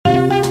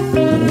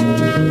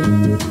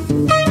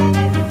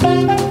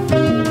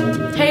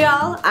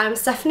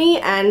Stephanie,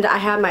 and I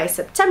have my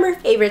September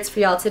favorites for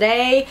y'all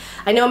today.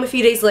 I know I'm a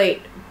few days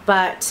late,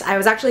 but I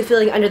was actually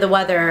feeling under the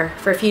weather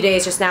for a few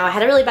days just now. I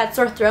had a really bad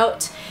sore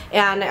throat,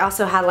 and I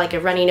also had like a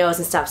runny nose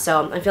and stuff,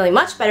 so I'm feeling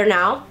much better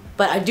now.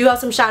 But I do have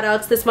some shout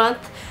outs this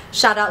month.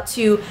 Shout out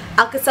to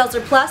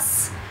Alka-Seltzer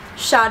Plus,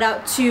 shout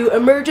out to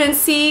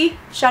Emergency,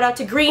 shout out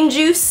to Green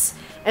Juice,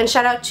 and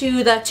shout out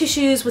to the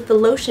tissues with the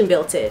lotion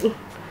built in.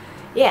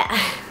 Yeah.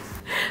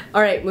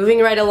 Alright, moving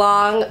right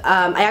along.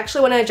 I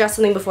actually want to address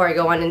something before I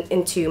go on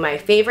into my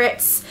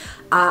favorites.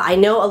 I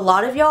know a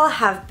lot of y'all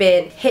have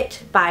been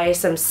hit by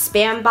some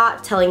spam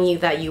bot telling you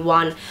that you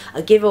won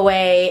a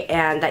giveaway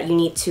and that you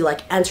need to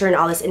like enter in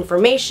all this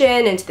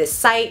information into this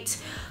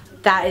site.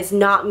 That is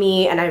not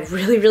me, and I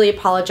really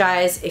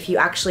apologize if you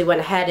actually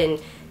went ahead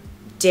and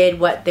did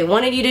what they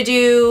wanted you to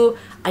do.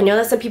 I know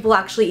that some people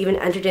actually even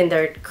entered in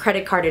their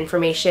credit card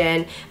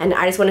information, and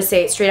I just want to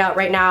say it straight out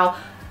right now,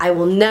 I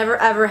will never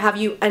ever have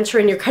you enter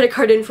in your credit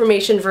card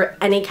information for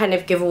any kind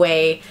of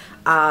giveaway.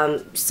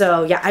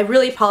 So yeah, I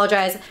really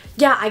apologize.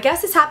 Yeah, I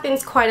guess this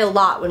happens quite a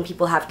lot when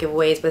people have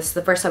giveaways, but this is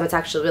the first time it's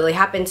actually really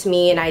happened to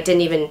me, and I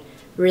didn't even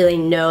really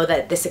know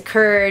that this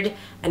occurred,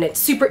 and it's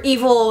super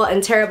evil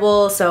and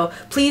terrible. So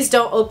please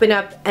don't open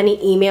up any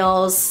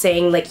emails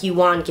saying like you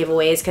won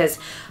giveaways, because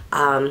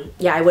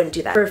yeah, I wouldn't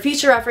do that. For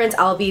future reference,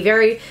 I'll be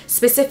very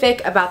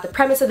specific about the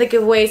premise of the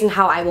giveaways and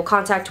how I will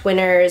contact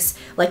winners,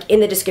 like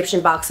in the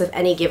description box of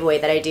any giveaway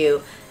that I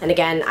do. And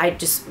again, I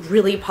just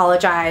really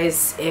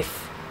apologize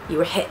if you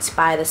were hit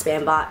by the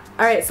spam bot.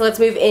 Alright, so let's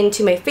move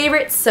into my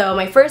favorites. So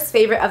my first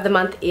favorite of the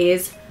month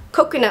is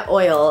coconut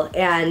oil,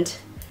 and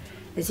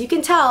as you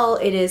can tell,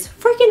 it is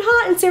freaking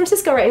hot in San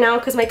Francisco right now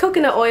because my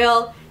coconut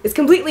oil is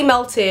completely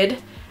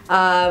melted.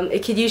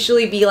 It could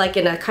usually be like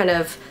in a kind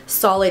of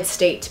solid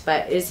state,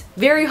 but it is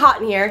very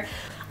hot in here.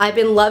 I've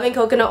been loving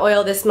coconut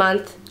oil this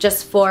month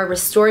just for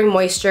restoring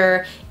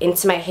moisture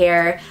into my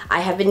hair. I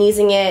have been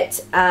using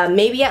it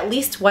maybe at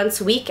least once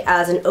a week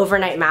as an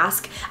overnight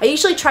mask. I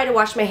usually try to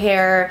wash my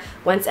hair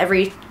once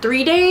every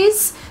 3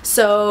 days,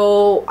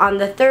 so on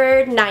the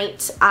third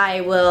night I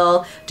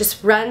will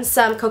just run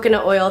some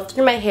coconut oil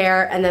through my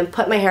hair and then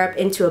put my hair up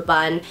into a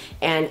bun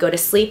and go to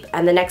sleep,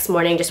 and the next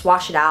morning just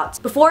wash it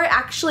out. Before I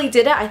actually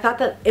did it, I thought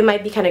that it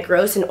might be kind of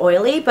gross and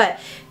oily, but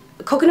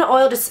coconut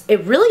oil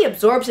it really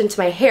absorbs into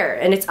my hair,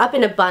 and it's up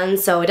in a bun,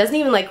 so it doesn't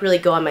even like really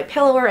go on my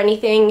pillow or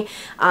anything.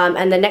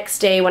 And the next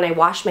day when I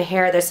wash my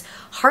hair, there's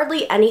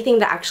hardly anything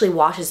that actually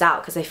washes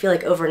out because I feel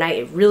like overnight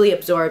it really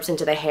absorbs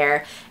into the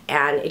hair,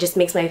 and it just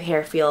makes my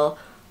hair feel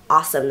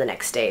awesome the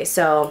next day.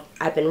 So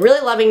I've been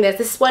really loving this.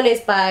 This one is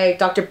by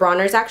Dr.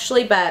 BRONNER'S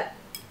actually, but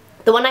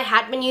the one I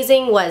had been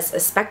using was a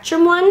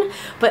Spectrum one,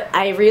 but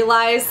I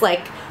realized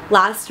like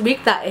last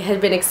week that it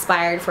had been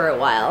expired for a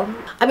while.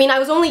 I mean, I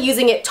was only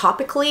using it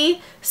topically,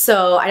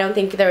 so I don't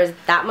think there was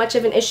that much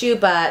of an issue,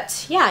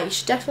 but yeah, you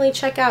should definitely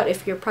check out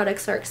if your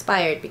products are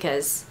expired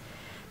because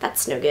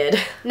that's no good.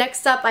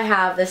 Next up, I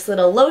have this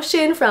little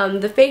lotion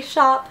from the Face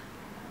Shop.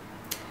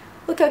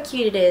 Look how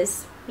cute it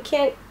is. I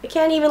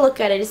can't even look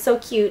at it. It's so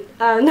cute.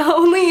 Not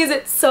only is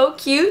it so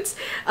cute,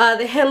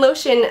 the hand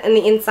lotion on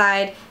the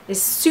inside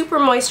is super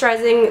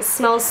moisturizing. It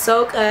smells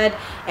so good,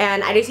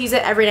 and I just use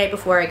it every night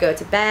before I go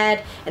to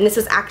bed. And this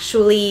was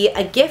actually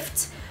a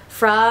gift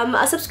from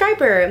a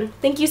subscriber.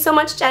 Thank you so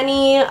much,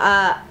 Jenny.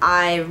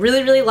 I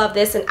really love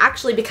this, and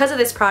actually because of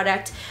this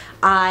product,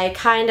 I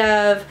kind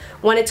of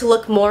wanted to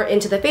look more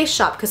into the Face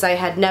Shop because I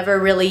had never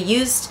really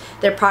used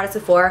their products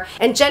before.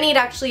 And Jenny had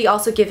actually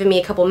also given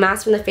me a couple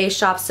masks from the Face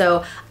Shop,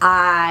 so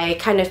I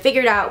kind of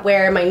figured out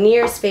where my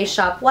nearest Face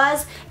Shop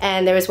was,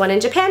 and there was one in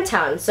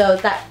Japantown. So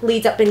that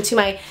leads up into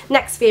my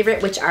next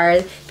favorite, which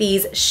are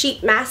these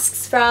sheet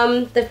masks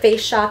from the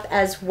Face Shop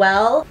as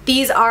well.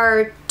 These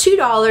are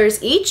 $2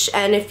 each,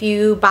 and if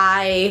you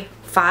buy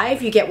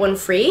 5, you get 1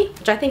 free,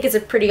 which I think is a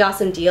pretty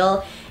awesome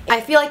deal. I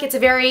feel like it's a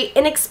very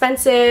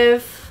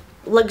inexpensive,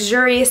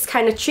 luxurious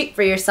kind of treat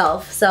for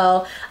yourself.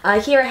 So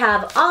here I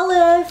have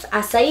olive,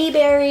 acai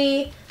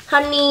berry,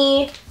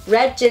 honey,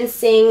 red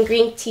ginseng,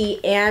 green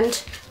tea,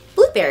 and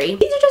blueberry.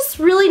 These are just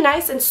really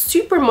nice and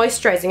super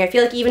moisturizing. I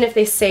feel like even if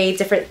they say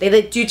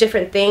they do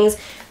different things,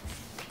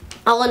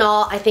 all in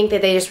all, I think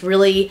that they just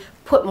really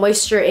put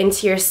moisture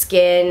into your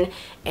skin.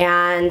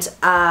 And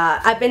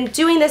I've been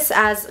doing this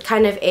as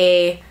kind of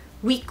a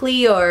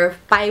weekly or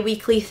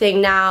bi-weekly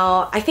thing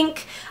now. I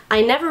think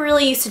I never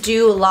really used to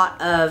do a lot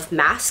of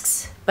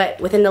masks, but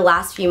within the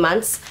last few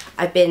months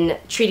I've been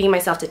treating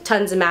myself to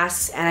tons of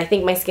masks, and I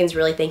think my skin's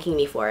really thanking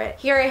me for it.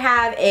 Here I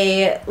have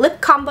a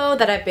lip combo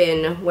that I've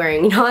been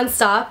wearing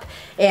non-stop,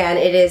 and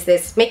it is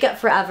this Makeup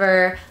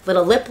Forever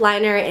little lip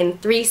liner in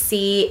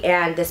 3C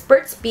and this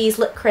BURT'S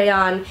lip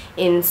crayon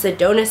in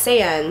Sedona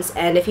Sands.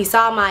 And if you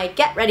saw my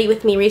Get Ready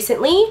With Me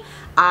recently,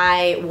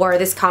 I wore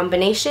this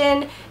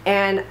combination,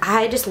 and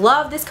I just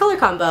love this color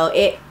combo.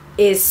 It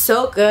is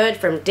so good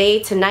from day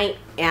to night,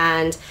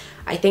 and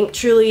I think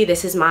truly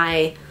this is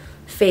my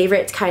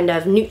favorite kind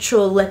of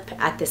neutral lip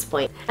at this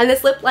point. And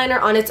this lip liner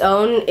on its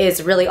own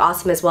is really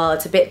awesome as well.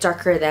 It's a bit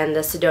darker than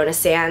the Sedona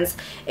Sands.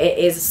 It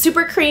is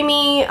super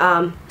creamy,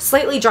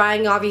 slightly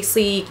drying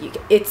obviously.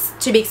 It's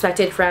to be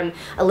expected from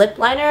a lip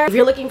liner. If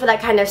you're looking for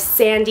that kind of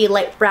sandy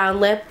light brown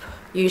lip,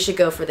 you should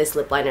go for this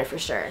lip liner for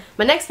sure.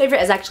 My next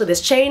favorite is actually this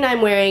chain I'm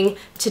wearing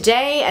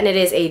today, and it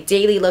is a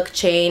DAILYLOOK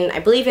chain. I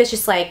believe it's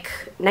just like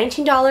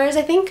 $19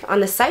 I think on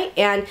the site,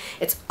 and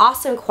it's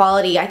awesome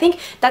quality. I think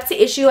that's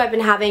the issue I've been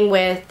having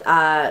with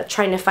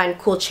trying to find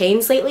cool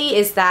chains lately,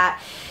 is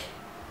that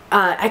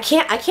I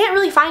can't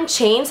really find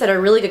chains that are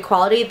really good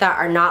quality that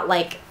are not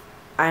like,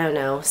 I don't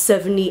know,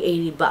 70,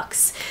 80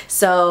 bucks.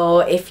 So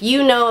if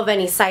you know of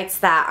any sites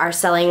that are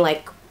selling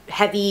like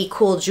heavy,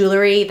 cool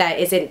jewelry that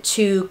isn't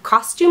too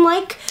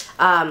costume-like,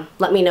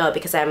 let me know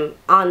because I'm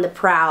on the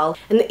prowl.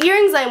 And the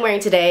earrings I'm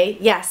wearing today,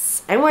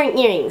 yes, I'm wearing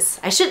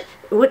earrings. Should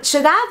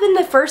that have been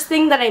the first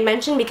thing that I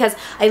mentioned, because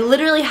I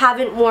literally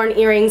haven't worn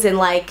earrings in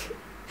like,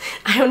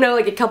 I don't know,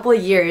 like a couple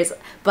of years,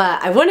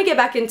 but I want to get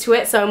back into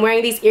it. So I'm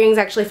wearing these earrings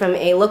actually from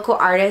a local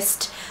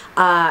artist.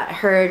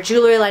 Her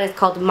jewelry line is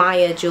called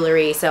Maya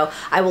Jewelry, so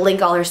I will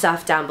link all her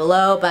stuff down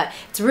below, but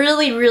it's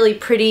really, really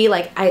pretty.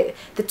 Like,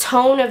 the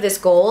tone of this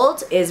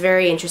gold is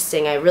very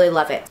interesting. I really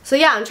love it. So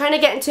yeah, I'm trying to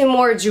get into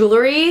more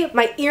jewelry.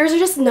 My ears are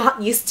just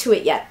not used to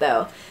it yet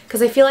though,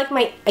 because I feel like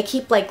I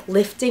keep like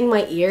lifting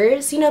my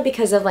ears, you know,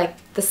 because of like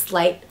the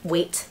slight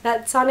weight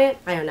that's on it.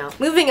 I don't know.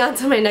 Moving on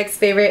to my next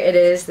favorite, it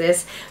is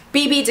this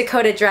BB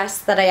Dakota dress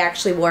that I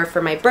actually wore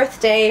for my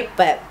birthday,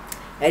 but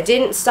I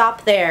didn't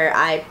stop there.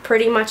 I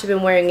pretty much have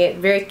been wearing it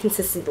very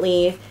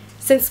consistently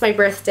since my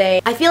birthday.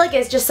 I feel like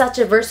it's just such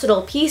a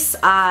versatile piece.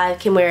 I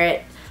can wear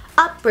it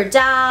up or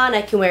down,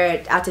 I can wear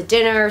it out to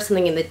dinner or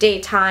something in the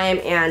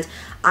daytime, and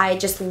I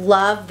just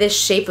love this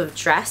shape of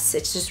dress.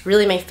 It's just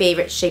really my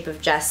favorite shape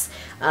of dress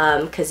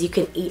because you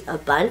can eat a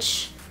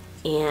bunch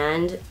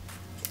and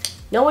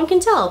no one can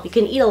tell. You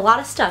can eat a lot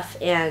of stuff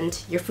and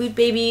your food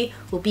baby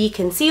will be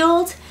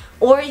concealed,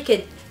 or you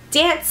could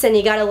dance and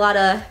you got a lot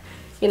of,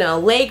 you know,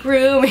 leg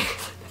room.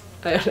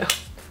 I don't know.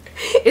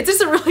 It's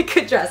just a really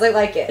good dress. I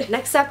like it.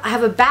 Next up, I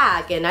have a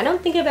bag, and I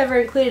don't think I've ever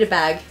included a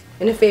bag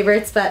in the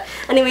favorites, but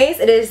anyways,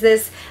 it is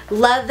this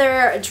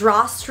leather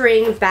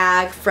drawstring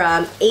bag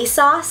from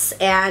ASOS,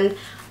 and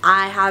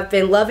I have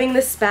been loving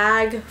this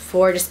bag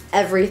for just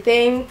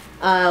everything.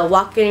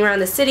 Walking around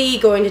the city,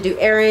 going to do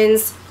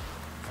errands.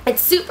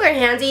 It's super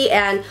handy,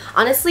 and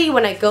honestly,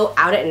 when I go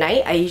out at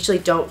night, I usually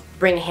don't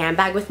bring a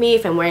handbag with me.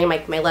 If I'm wearing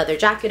my leather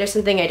jacket or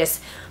something, I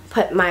just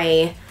put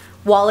my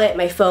wallet,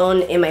 my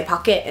phone in my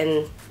pocket,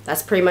 and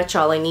that's pretty much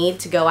all I need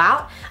to go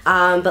out.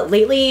 But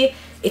lately,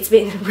 it's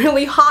been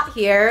really hot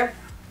here,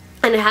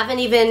 and I haven't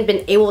even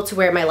been able to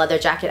wear my leather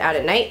jacket out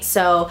at night,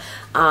 so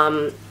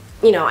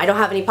you know, I don't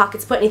have any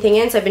pockets to put anything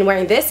in, so I've been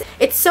wearing this.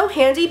 It's so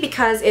handy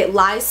because it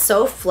lies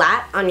so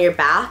flat on your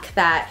back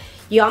that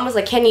you almost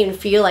like can't even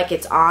feel like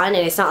it's on,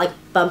 and it's not like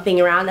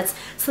bumping around. That's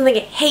something I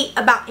hate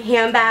about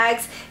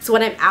handbags. So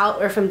when I'm out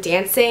or if I'm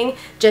dancing,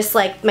 just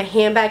like my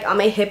handbag on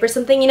my hip or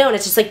something, you know, and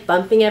it's just like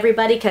bumping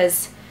everybody,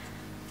 because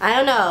I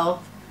don't know,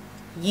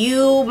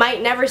 you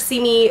might never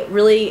see me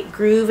really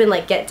groove and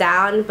like get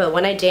down, but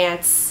when I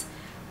dance,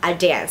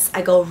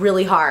 I go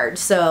really hard.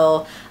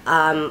 So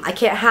I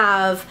can't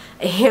have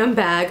a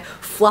handbag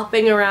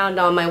flopping around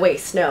on my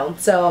waist, no.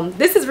 So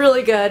this is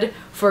really good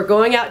for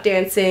going out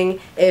dancing.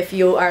 If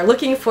you are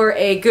looking for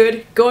a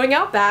good going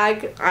out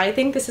bag, I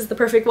think this is the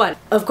perfect one.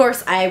 Of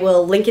course, I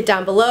will link it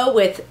down below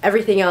with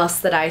everything else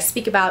that I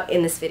speak about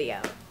in this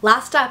video.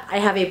 Last up, I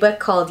have a book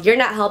called You're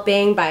Not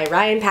Helping by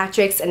Ryan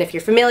Patricks, and if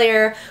you're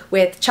familiar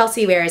with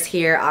Chelsea Wears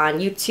here on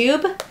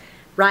YouTube,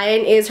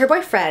 Ryan is her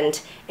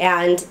boyfriend,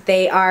 and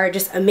they are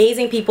just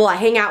amazing people. I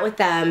hang out with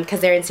them because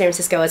they're in San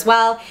Francisco as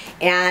well,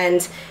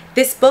 and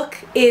this book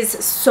is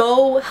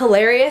so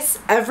hilarious.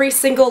 Every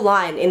single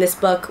line in this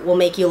book will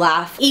make you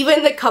laugh.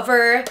 Even the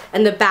cover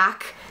and the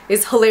back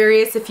is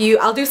hilarious.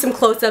 I'll do some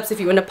close-ups if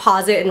you want to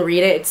pause it and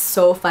read it. It's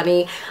so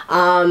funny.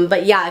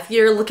 But yeah, if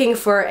you're looking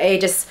for a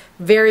just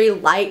very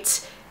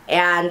light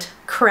and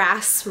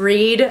crass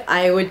read,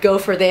 I would go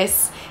for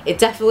this. It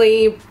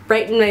definitely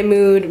brightened my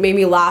mood, made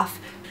me laugh.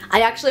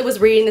 I actually was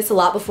reading this a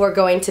lot before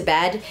going to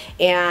bed,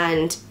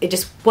 and it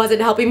just wasn't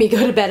helping me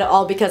go to bed at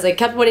all because I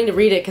kept wanting to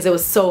read it because it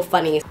was so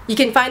funny. You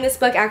can find this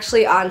book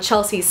actually on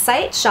Chelsea's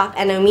site, Shop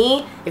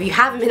NOME. If you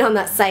haven't been on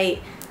that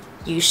site,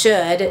 you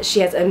should. She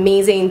has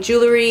amazing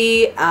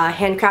jewelry,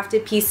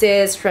 handcrafted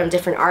pieces from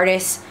different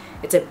artists.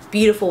 It's a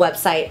beautiful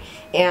website,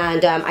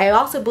 and I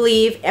also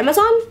believe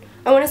Amazon,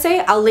 I want to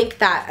say. I'll link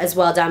that as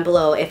well down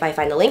below if I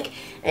find the link.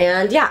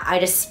 And yeah, I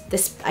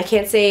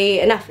can't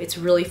say enough. It's a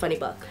really funny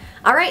book.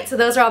 Alright, so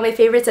those are all my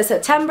favorites of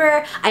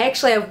September. I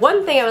actually have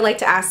one thing I would like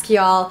to ask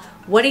y'all.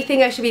 What do you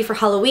think I should be for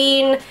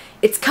Halloween?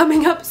 It's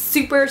coming up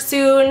super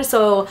soon,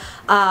 so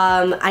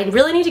I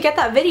really need to get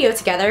that video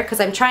together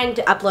because I'm trying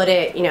to upload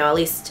it, you know, at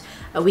least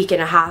a week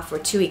and a half or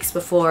 2 weeks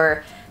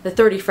before the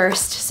 31st.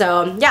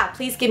 So yeah,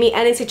 please give me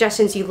any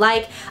suggestions you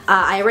like.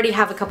 I already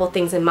have a couple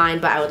things in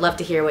mind, but I would love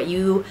to hear what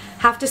you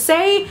have to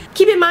say.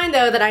 Keep in mind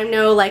though that I'm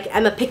no like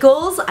Emma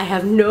Pickles. I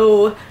have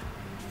no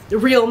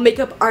real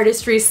makeup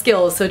artistry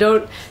skills, so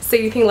don't say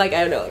anything like,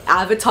 I don't know, like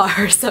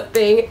Avatar or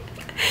something,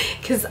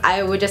 because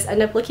I would just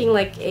end up looking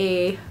like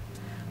a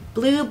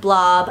blue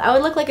blob. I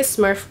would look like a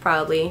Smurf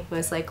probably,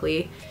 most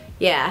likely.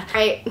 Yeah.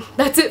 Alright,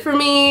 that's it for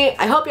me.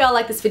 I hope y'all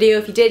liked this video.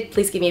 If you did,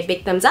 please give me a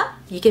big thumbs up.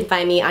 You can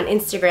find me on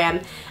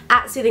Instagram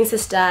at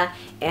SoothingSista,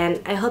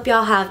 and I hope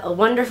y'all have a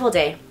wonderful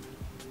day.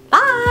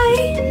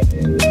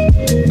 Bye!